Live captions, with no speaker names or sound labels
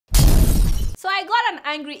So I got an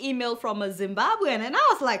angry email from a Zimbabwean and I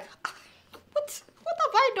was like, what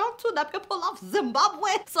have I done to the people of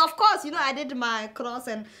Zimbabwe? So of course, you know, I did my cross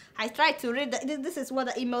and I tried to read this is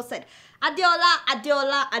what the email said. Adeola,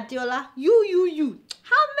 Adeola, Adeola, you.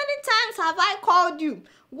 How many times have I called you?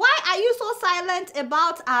 Why are you so silent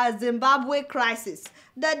about our Zimbabwe crisis?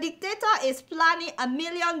 The dictator is planning $1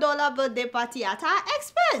 million birthday party at our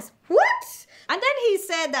expense. What? And then he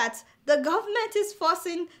said that the government is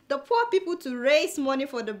forcing the poor people to raise money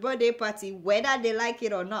for the birthday party, whether they like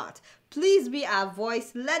it or not. Please be our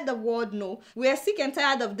voice. Let the world know. We are sick and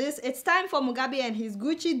tired of this. It's time for Mugabe and his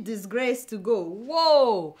Gucci disgrace to go.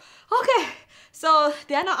 Whoa. Okay. So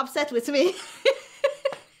they are not upset with me.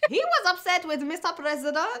 He was upset with Mr.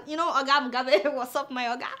 President, you know, Oga Mugabe, what's up my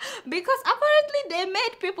Oga? Because apparently they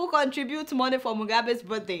made people contribute money for Mugabe's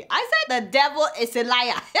birthday. I said the devil is a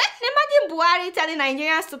liar. Imagine Buhari telling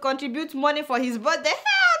Nigerians to contribute money for his birthday.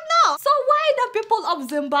 Hell no! So why the people of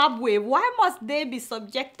Zimbabwe, why must they be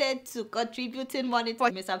subjected to contributing money for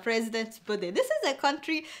Mr. President's birthday? This is a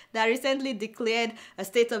country that recently declared a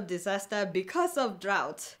state of disaster because of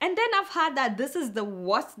drought. And then I've heard that this is the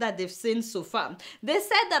worst that they've seen so far. They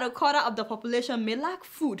said that a quarter of the population may lack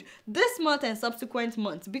food this month and subsequent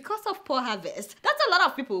months because of poor harvest. That's a lot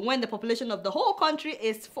of people when the population of the whole country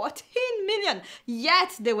is 14 million.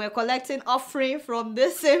 Yet they were collecting offering from the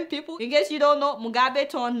same people. In case you don't know, Mugabe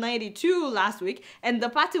turned 92 last week and the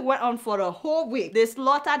party went on for a whole week. They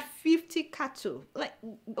slaughtered 50 cattle. Like,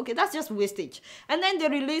 okay, that's just wastage. And then they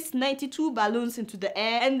released 92 balloons into the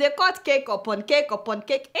air and they cut cake upon cake upon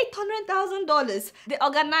cake, $800,000. They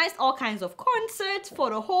organized all kinds of concerts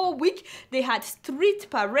for a whole week. They had street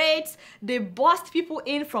parades. They bussed people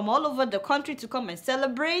in from all over the country to come and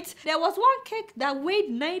celebrate. There was one cake that weighed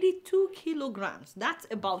 92 kilograms. That's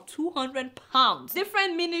about 200 pounds.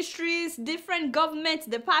 Different ministries, different government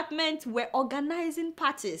departments were organizing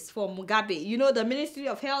parties for Mugabe. You know, the Ministry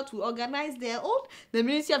of Health will organize their own. The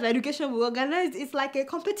Ministry of Education will organize. It's like a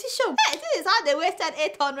competition. Yeah, this is how they wasted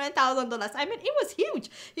 $800,000. I mean, it was huge.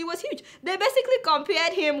 It was huge. They basically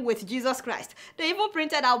compared him with Jesus Christ. They even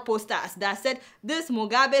printed out posters that said this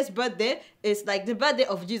Mugabe's birthday is like the birthday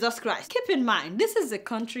of Jesus Christ. Keep in mind, this is a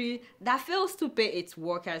country that fails to pay its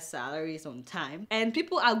workers' salaries on time, and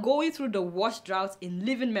people are going through the worst drought in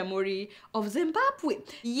living memory of Zimbabwe.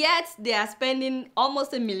 Yet they are spending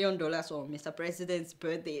almost $1 million on Mr. President's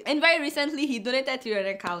birthday. And very recently, he donated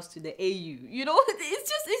 300 cows to the AU. You know, it's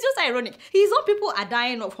just ironic. His own people are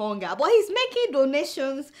dying of hunger, but he's making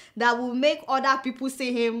donations that will make other people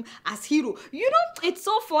see him as hero. You know, it's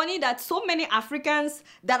so funny that so many Africans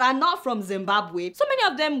that are not from Zimbabwe, so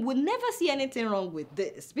many of them would never see anything wrong with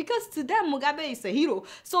this because to them Mugabe is a hero,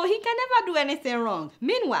 so he can never do anything wrong.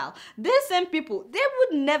 Meanwhile, these same people, they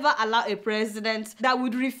would never allow a president that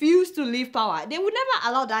would refuse to leave power. They would never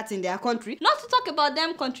allow that in their country. Not to talk about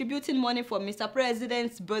them contributing money for Mr.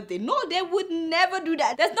 President's birthday. No, they would never do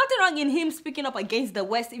that. There's nothing wrong in him speaking up against the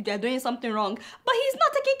West if they're doing something wrong, but he's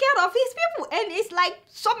not taking care of his people, and it's like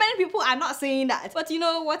so many people are not saying that. But you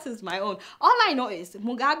know what is my own? All I know is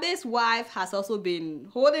Mugabe's wife has also been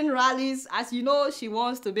holding rallies. As you know, she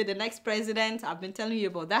wants to be the next president. I've been telling you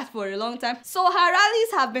about that for a long time. So her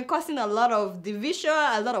rallies have been causing a lot of division,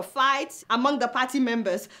 a lot of fights among the party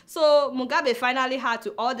members. So Mugabe finally had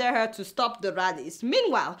to order her to stop the rallies.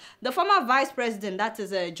 Meanwhile, the former vice president, that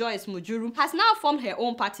is Joyce Mujuru, has now formed her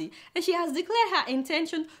own party and she has declared her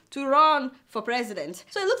intention to run for president.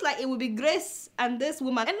 So it looks like it will be Grace and this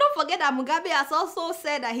woman. And don't forget that Mugabe has also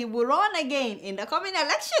said that he will run again in the coming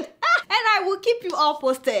election. And I will keep you all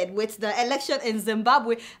posted with the election in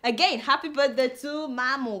Zimbabwe. Again, happy birthday to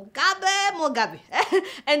my Mugabe.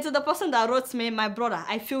 And to the person that wrote me, my brother,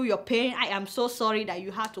 I feel your pain. I am so sorry that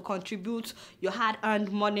you had to contribute your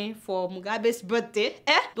hard-earned money for Mugabe's birthday.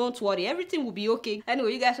 Don't worry, everything will be okay.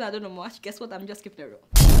 Anyway, you guys know I don't know much. Guess what? I'm just keeping it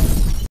real.